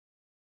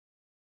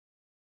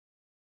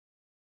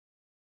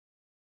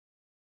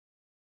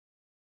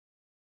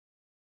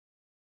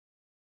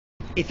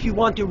If you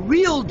want a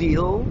real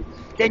deal,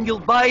 then you'll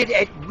buy it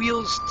at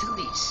Wheels To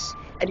Lease.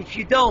 And if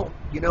you don't,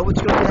 you know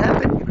what's going to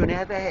happen? You're going to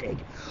have a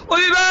headache.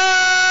 We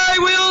buy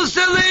Wheels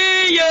To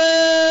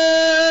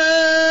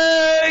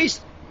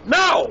Lease!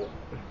 No!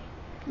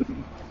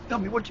 Tell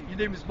me, your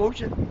name is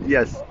Moshe?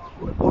 Yes.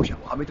 Moshe,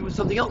 well, I'm doing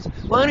something else.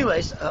 Well,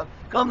 anyways,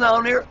 come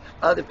down here.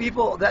 The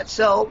people that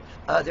sell,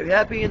 they're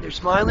happy and they're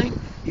smiling.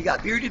 You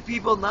got bearded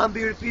people,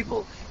 non-bearded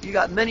people. You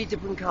got many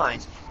different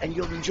kinds. And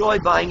you'll enjoy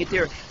buying it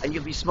there. And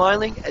you'll be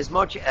smiling as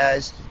much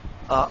as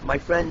my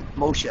friend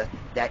Moshe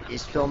that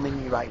is filming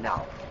me right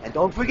now. And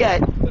don't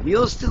forget,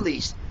 Wheels To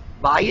Lease.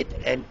 Buy it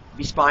and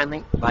be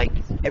smiling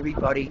like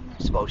everybody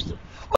is supposed to.